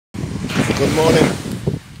Good morning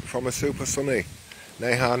from a super sunny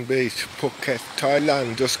Naihan Beach, Phuket,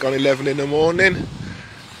 Thailand. Just gone 11 in the morning.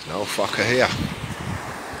 No fucker here.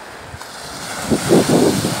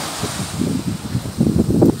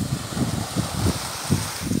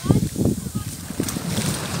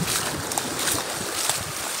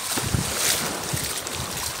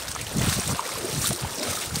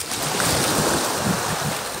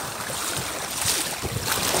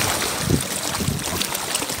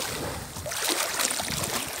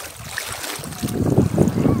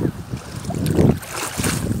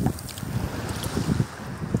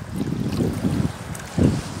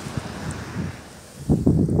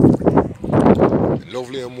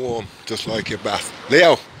 Lovely and warm, just like your bath.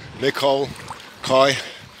 Leo, Nicole, Kai,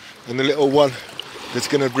 and the little one that's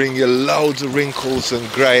going to bring you loads of wrinkles and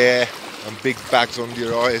grey hair and big bags under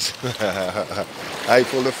your eyes.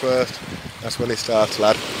 April the 1st, that's when it starts,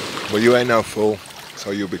 lad. Well, you ain't no fool,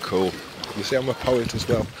 so you'll be cool. You see, I'm a poet as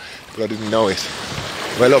well, but I didn't know it.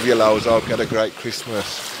 Well, I love you loads. I hope you had a great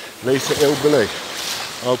Christmas. Lisa Hillbilly,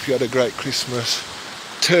 I hope you had a great Christmas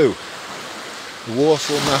too.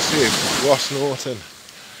 Warsaw Massive, Ross Norton,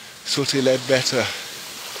 Sooty Ledbetter,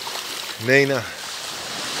 Nina,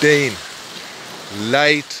 Dean,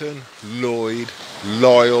 Leighton, Lloyd,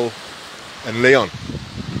 Lyle and Leon,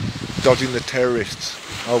 dodging the terrorists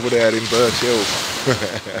over there in Birch Hills.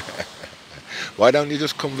 Why don't you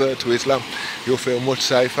just convert to Islam? You'll feel much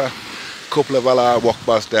safer. Couple of halal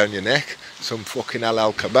wakbas down your neck, some fucking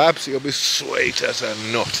halal kebabs, you'll be sweet as a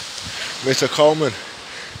nut. Mr. Coleman,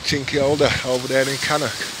 chinky older over there in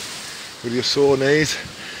Cannock with your sore knees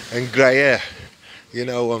and grey hair. You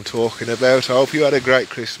know what I'm talking about. I hope you had a great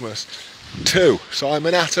Christmas too.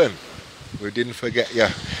 Simon Hatton, we didn't forget you.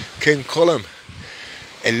 Kim Cullum,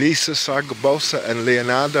 Elisa Sargabosa and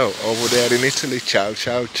Leonardo over there in Italy. Ciao,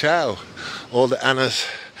 ciao, ciao. All the Annas,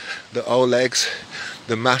 the Olegs,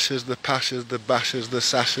 the Mashers, the Pashers, the Bashers, the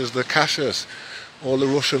Sashers, the Cashers, all the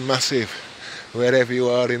Russian Massive, wherever you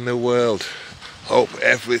are in the world. Hope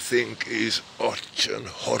everything is очень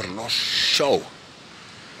хорошо.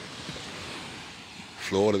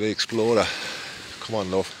 Flora the Explorer. Come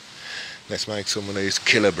on, love. Let's make some of these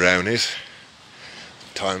killer brownies.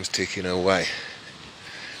 Time's ticking away.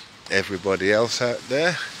 Everybody else out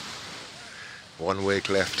there, 1 week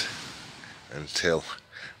left until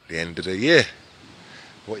the end of the year.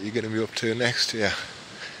 What are you going to be up to next year?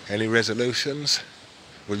 Any resolutions?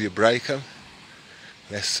 Will you break them?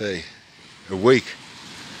 Let's see. A week.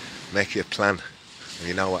 Make your plan. And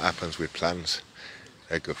you know what happens with plans?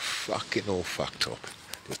 They go fucking all fucked up.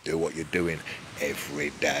 Just do what you're doing every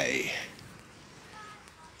day.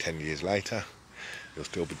 10 years later, you'll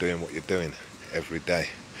still be doing what you're doing every day.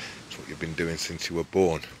 It's what you've been doing since you were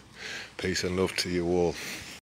born. Peace and love to you all.